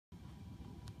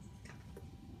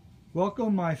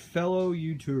Welcome my fellow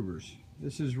YouTubers.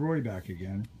 This is Roy back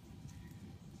again.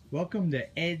 Welcome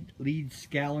to Ed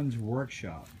Leedskalnins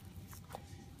workshop.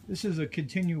 This is a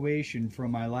continuation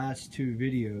from my last two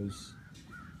videos.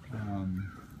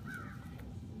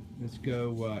 Let's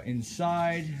go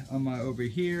inside on my over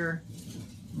here.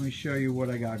 Let me show you what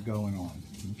I got going on.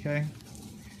 Okay.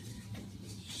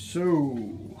 So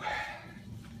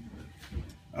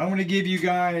I'm going to give you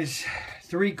guys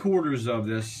 3/4 of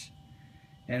this.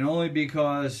 And only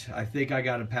because I think I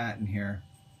got a patent here.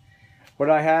 What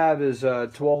I have is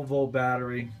a 12-volt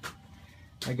battery.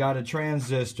 I got a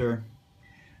transistor.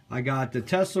 I got the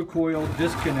Tesla coil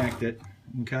disconnected.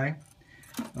 Okay.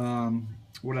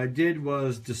 What I did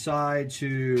was decide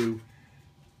to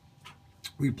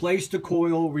replace the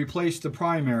coil, replace the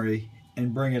primary,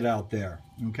 and bring it out there.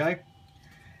 Okay.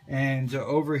 And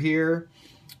over here,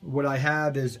 what I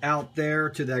have is out there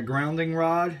to that grounding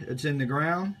rod. It's in the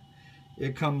ground.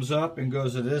 It comes up and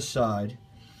goes to this side,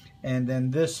 and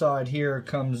then this side here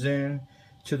comes in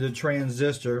to the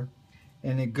transistor,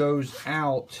 and it goes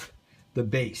out the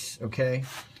base. Okay,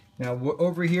 now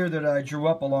over here that I drew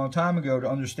up a long time ago to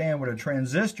understand what a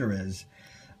transistor is,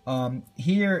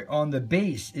 here on the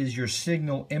base is your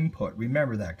signal input.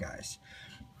 Remember that, guys.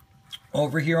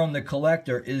 Over here on the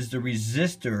collector is the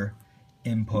resistor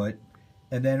input,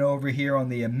 and then over here on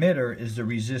the emitter is the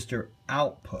resistor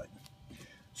output.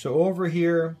 So over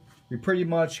here, we pretty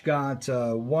much got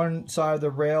one side of the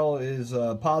rail is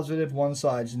positive, one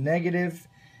side's negative.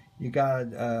 You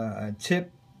got a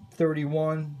tip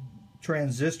 31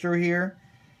 transistor here.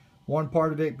 One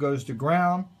part of it goes to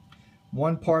ground.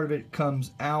 One part of it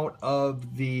comes out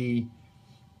of the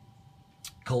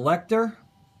collector,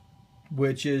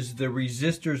 which is the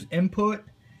resistor's input.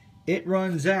 It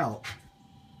runs out,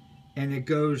 and it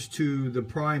goes to the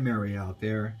primary out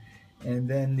there. And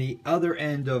then the other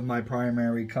end of my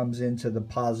primary comes into the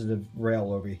positive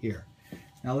rail over here.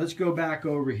 Now let's go back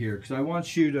over here, because I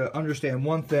want you to understand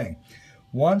one thing.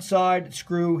 One side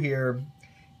screw here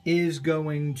is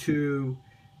going to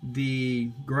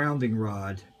the grounding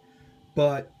rod.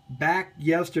 But back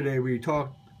yesterday we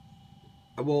talked,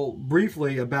 well,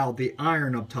 briefly about the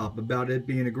iron up top, about it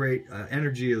being a great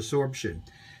energy absorption.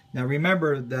 Now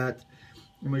remember that,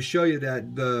 I'm going to show you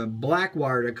that the black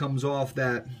wire that comes off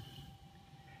that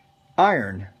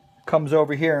iron comes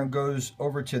over here and goes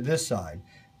over to this side.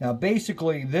 Now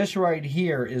basically this right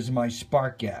here is my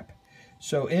spark gap.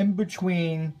 So in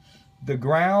between the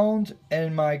ground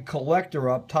and my collector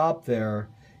up top there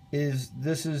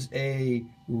this is a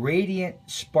radiant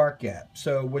spark gap.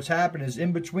 So what's happened is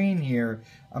in between here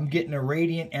I'm getting a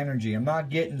radiant energy. I'm not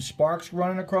getting sparks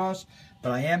running across,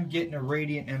 but I am getting a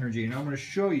radiant energy, and I'm going to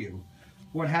show you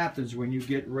what happens when you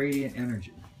get radiant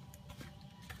energy.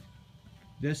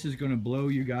 This is going to blow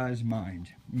you guys' mind.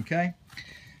 Okay,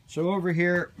 so over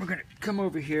here, we're going to come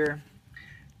over here.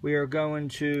 We are going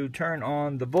to turn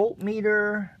on the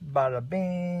voltmeter. Bada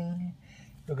bing.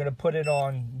 We're going to put it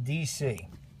on DC.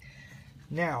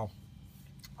 Now,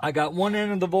 I got one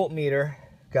end of the voltmeter,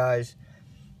 guys,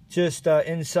 just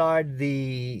inside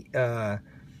the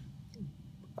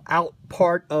out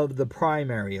part of the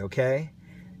primary. Okay,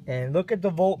 and look at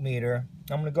the voltmeter.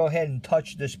 I'm going to go ahead and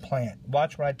touch this plant.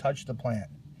 Watch when I touch the plant.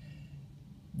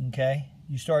 Okay?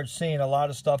 You start seeing a lot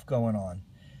of stuff going on.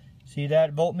 See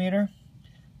that voltmeter?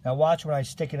 Now watch when I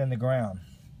stick it in the ground.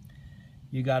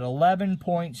 You got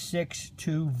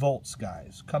 11.62 volts,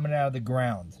 guys, coming out of the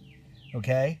ground.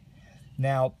 Okay?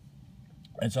 Now,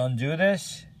 let's undo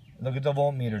this. Look at the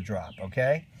voltmeter drop.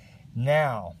 Okay?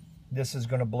 Now, this is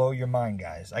going to blow your mind,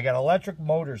 guys. I got an electric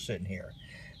motor sitting here.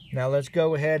 Now, let's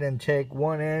go ahead and take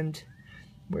one end.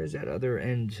 Where's that other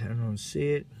end? I don't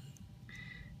see it.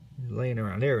 It's laying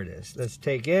around. There it is. Let's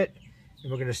take it, and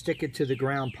we're going to stick it to the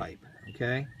ground pipe.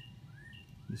 Okay?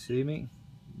 You see me?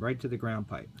 Right to the ground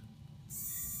pipe.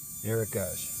 There it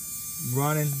goes.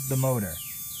 Running the motor.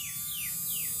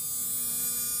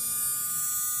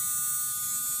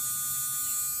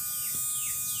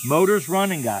 Motor's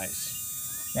running,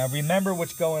 guys. Now remember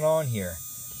what's going on here.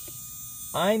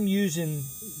 I'm using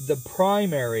the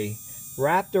primary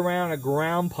wrapped around a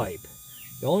ground pipe.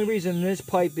 The only reason this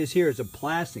pipe is here is a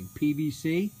plastic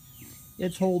PVC.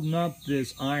 It's holding up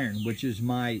this iron, which is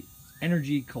my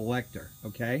energy collector.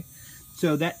 Okay,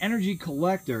 so that energy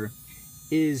collector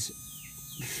is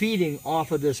feeding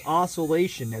off of this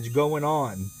oscillation that's going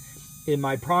on in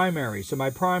my primary. So my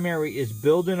primary is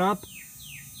building up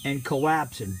and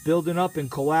collapsing, building up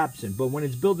and collapsing. But when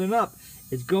it's building up,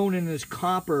 it's going in this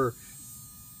copper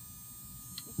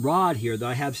rod here that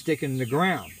I have sticking in the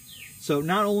ground. So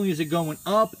not only is it going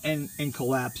up and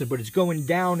collapsing, but it's going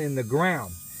down in the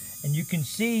ground. And you can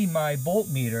see my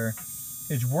voltmeter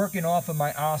is working off of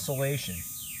my oscillation.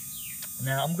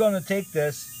 Now I'm going to take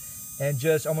this and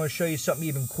I'm going to show you something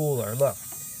even cooler. Look,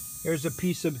 here's a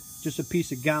piece of, just a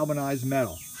piece of galvanized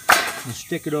metal. And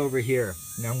stick it over here.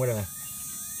 Now I'm going to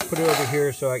put it over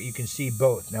here so you can see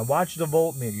both. Now watch the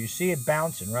voltmeter. You see it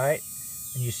bouncing, right?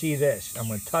 And you see this. I'm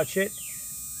going to touch it.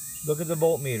 Look at the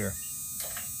voltmeter.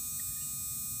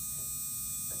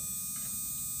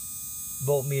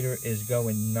 Voltmeter is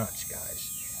going nuts,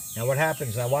 guys. Now what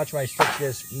happens, I watch when I stick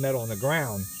this metal on the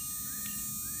ground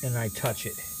and I touch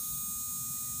it.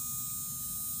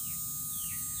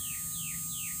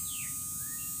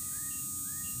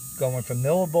 Going from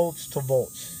millivolts to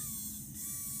volts.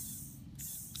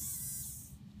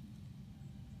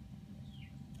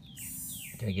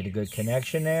 Can I get a good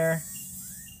connection there?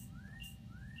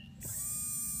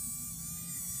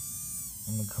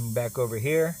 I'm going to come back over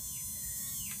here.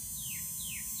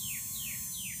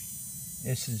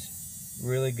 This is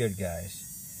really good,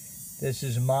 guys. This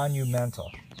is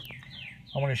monumental.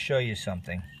 I want to show you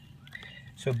something.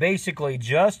 So basically,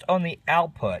 just on the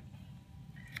output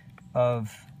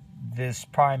of this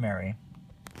primary,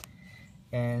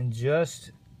 and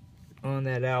just on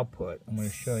that output, I'm going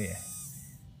to show you.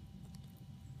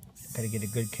 Got to get a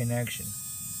good connection.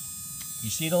 You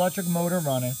see the electric motor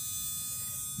running.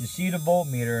 You see the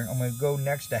voltmeter. I'm going to go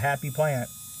next to Happy Plant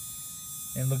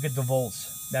and look at the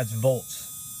volts. That's volts.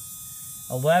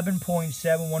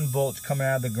 11.71 volts coming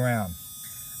out of the ground.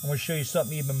 I'm going to show you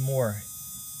something even more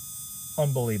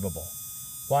unbelievable.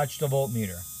 Watch the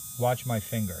voltmeter. Watch my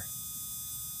finger.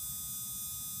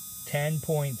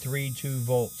 10.32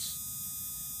 volts.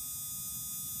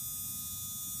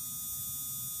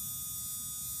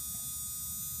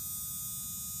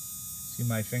 See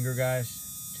my finger,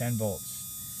 guys? 10 volts.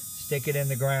 Stick it in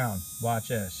the ground. Watch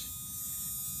this.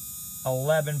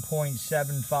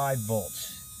 11.75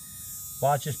 volts.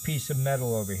 Watch this piece of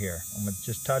metal over here. I'm going to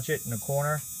just touch it in the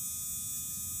corner.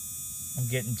 I'm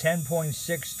getting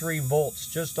 10.63 volts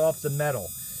just off the metal.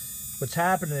 What's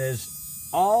happening is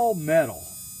all metal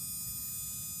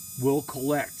will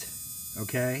collect,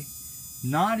 okay?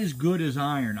 Not as good as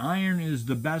iron. Iron is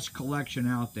the best collection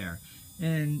out there.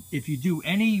 And if you do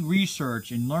any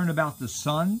research and learn about the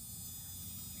sun,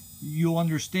 you'll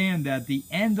understand that the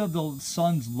end of the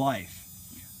sun's life,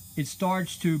 it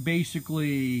starts to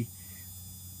basically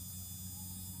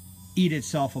eat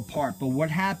itself apart. But what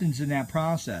happens in that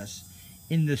process,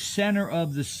 in the center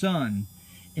of the sun,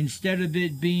 instead of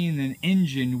it being an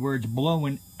engine where it's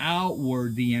blowing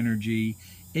outward the energy,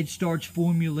 it starts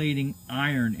formulating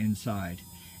iron inside.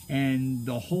 And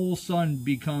the whole sun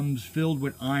becomes filled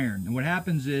with iron. And what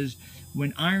happens is,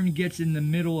 when iron gets in the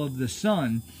middle of the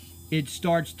sun, it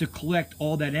starts to collect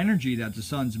all that energy that the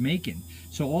sun's making.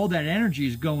 So all that energy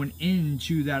is going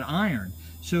into that iron.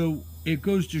 So it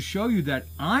goes to show you that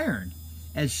iron,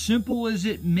 as simple as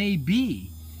it may be,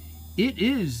 it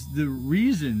is the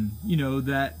reason, you know,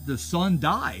 that the sun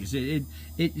dies.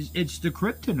 It's the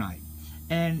kryptonite.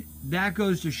 And that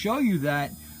goes to show you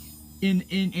that in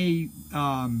a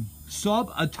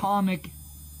subatomic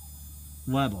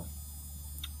level,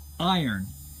 iron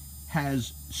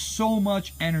has so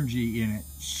much energy in it,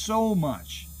 so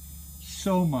much.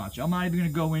 I'm not even going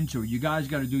to go into it. You guys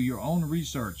got to do your own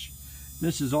research.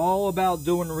 This is all about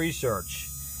doing research.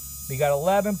 We got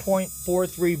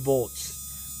 11.43 volts.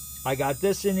 I got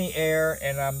this in the air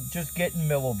and I'm just getting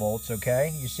millivolts,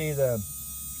 okay? You see the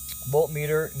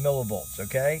voltmeter, millivolts,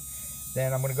 okay?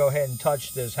 Then I'm going to go ahead and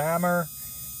touch this hammer.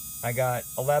 I got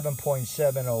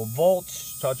 11.70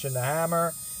 volts, touching the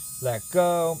hammer, let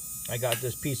go. I got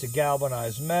this piece of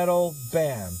galvanized metal,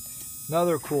 bam.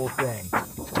 Another cool thing,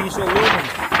 piece of aluminum,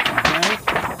 okay?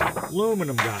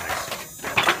 Aluminum, guys.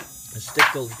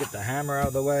 Let's get the hammer out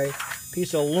of the way.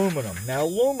 Piece of aluminum. Now,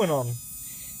 aluminum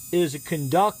is a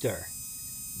conductor,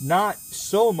 not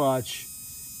so much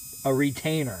a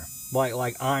retainer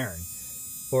like iron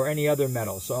or any other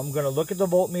metal. So I'm going to look at the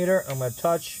voltmeter. I'm going to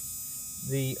touch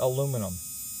the aluminum.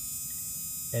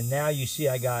 And now you see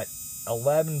I got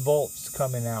 11 volts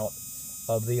coming out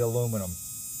of the aluminum.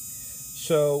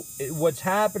 So what's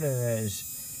happening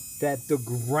is that the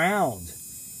ground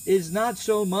is not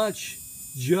so much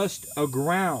just a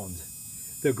ground.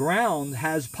 The ground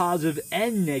has positive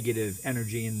and negative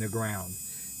energy in the ground.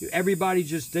 Everybody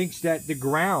just thinks that the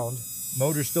ground,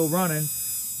 motor's still running,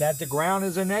 that the ground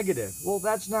is a negative. Well,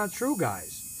 that's not true,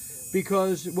 guys.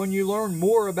 Because when you learn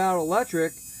more about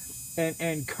electric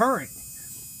and current,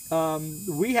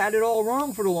 we had it all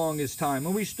wrong for the longest time,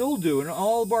 and we still do. And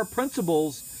all of our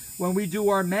principles, when we do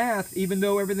our math, even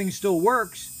though everything still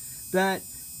works, that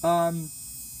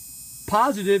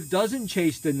positive doesn't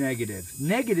chase the negative.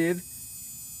 Negative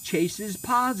chases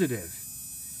positive.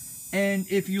 And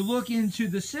if you look into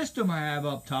the system I have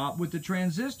up top with the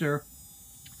transistor,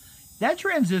 that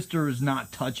transistor is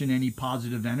not touching any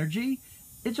positive energy.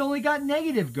 It's only got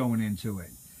negative going into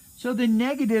it. So the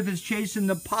negative is chasing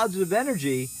the positive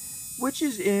energy, which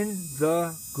is in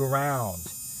the ground.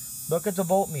 Look at the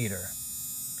voltmeter.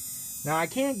 Now I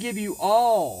can't give you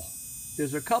all.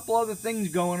 There's a couple other things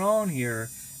going on here,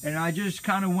 and I just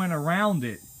kind of went around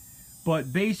it.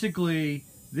 But basically,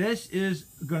 this is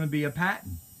going to be a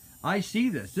pattern. I see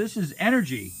this. This is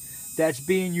energy that's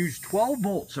being used, 12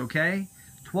 volts, okay?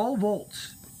 12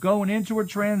 volts going into a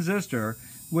transistor,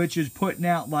 which is putting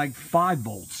out like 5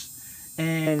 volts.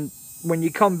 And when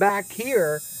you come back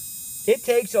here, it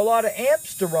takes a lot of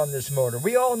amps to run this motor.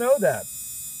 We all know that.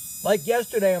 Like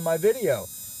yesterday in my video,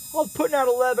 I was putting out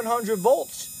 1100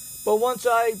 volts. But once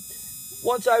I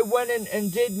went in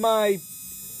and did my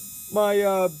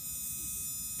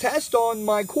test on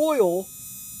my coil,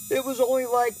 it was only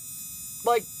like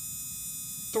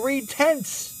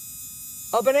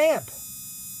 0.3 of an amp.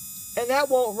 And that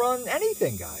won't run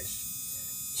anything, guys.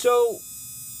 So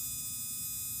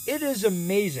it is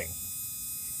amazing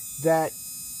that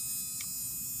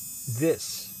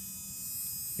this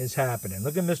is happening.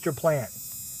 Look at Mr. Plant.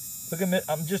 Look at me.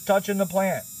 I'm just touching the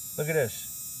plant. Look at this.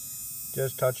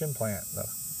 Just touching plant. Look.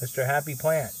 Mr. Happy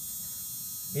Plant.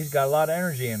 He's got a lot of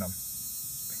energy in him.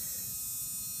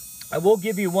 I will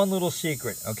give you one little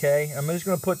secret, okay? I'm just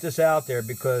going to put this out there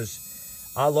because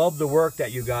I love the work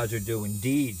that you guys are doing.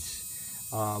 Deeds.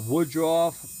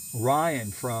 Woodruff,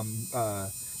 Ryan from oh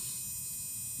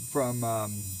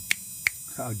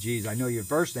geez, I know your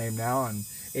first name now, and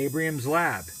Abraham's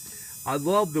Lab. I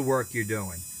love the work you're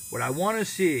doing. What I want to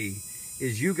see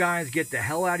is you guys get the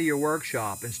hell out of your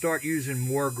workshop and start using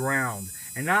more ground.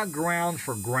 And not ground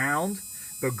for ground,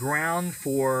 but ground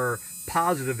for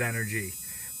positive energy.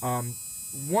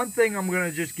 One thing I'm going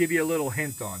to just give you a little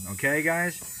hint on, okay,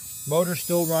 guys? Motor's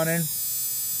still running.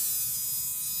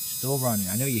 Still running.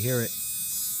 I know you hear it.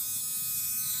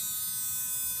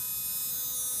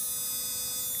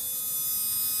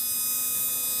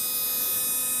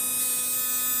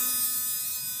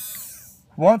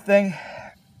 One thing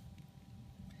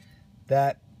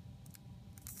that,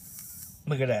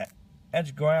 look at that.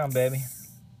 That's ground, baby.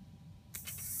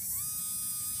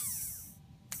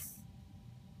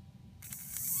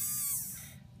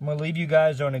 I'm going to leave you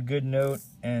guys on a good note,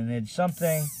 and it's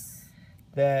something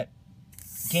that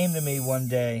came to me one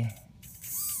day.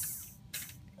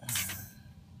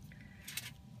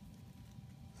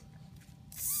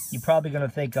 You're probably going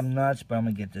to think I'm nuts, but I'm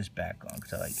going to get this back on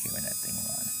because I like hearing that thing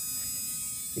run.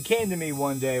 It came to me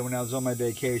one day when I was on my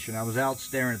vacation. I was out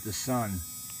staring at the sun,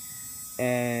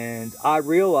 and I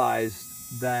realized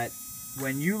that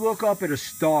when you look up at a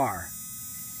star,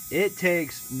 it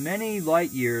takes many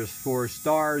light years for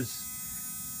stars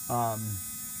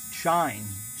shine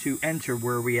to enter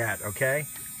where we at, okay?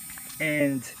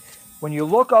 And when you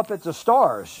look up at the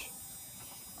stars,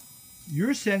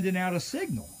 you're sending out a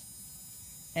signal.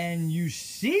 And you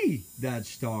see that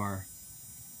star,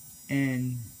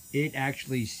 and it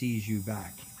actually sees you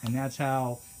back. And that's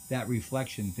how that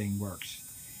reflection thing works.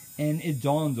 And it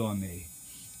dawned on me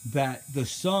that the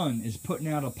sun is putting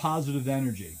out a positive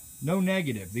energy. No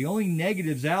negative. The only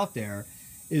negatives out there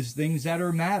is things that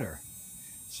are matter.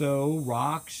 So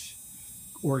rocks,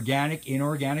 organic,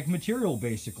 inorganic material,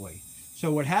 basically.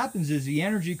 So what happens is the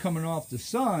energy coming off the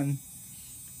sun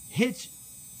hits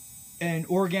an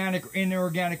organic or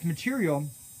inorganic material,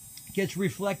 gets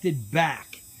reflected back.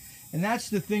 And that's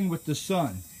the thing with the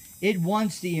sun. It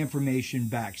wants the information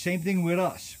back. Same thing with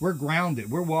us. We're grounded.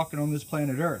 We're walking on this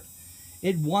planet Earth.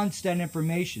 It wants that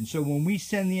information. So when we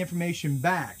send the information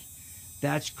back,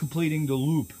 that's completing the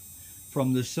loop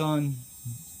from the sun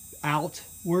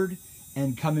outward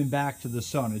and coming back to the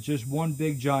sun. It's just one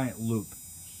big giant loop.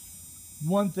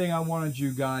 One thing I wanted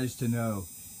you guys to know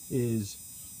is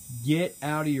get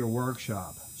out of your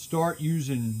workshop. Start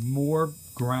using more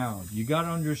ground. You got to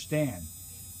understand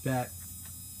that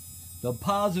the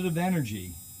positive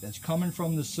energy that's coming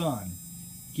from the sun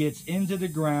gets into the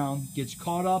ground, gets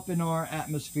caught up in our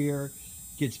atmosphere,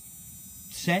 gets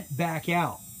sent back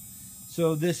out.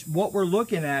 So this, what we're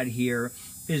looking at here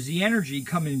is the energy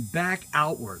coming back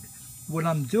outward. What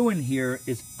I'm doing here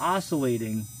is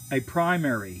oscillating a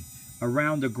primary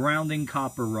around a grounding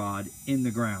copper rod in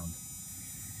the ground.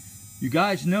 You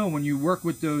guys know when you work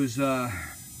with those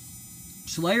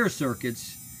Slayer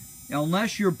circuits,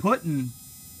 unless you're putting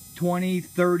 20,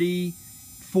 30,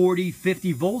 40,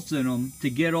 50 volts in them to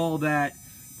get all that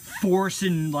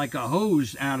forcing like a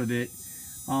hose out of it,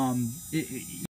 It,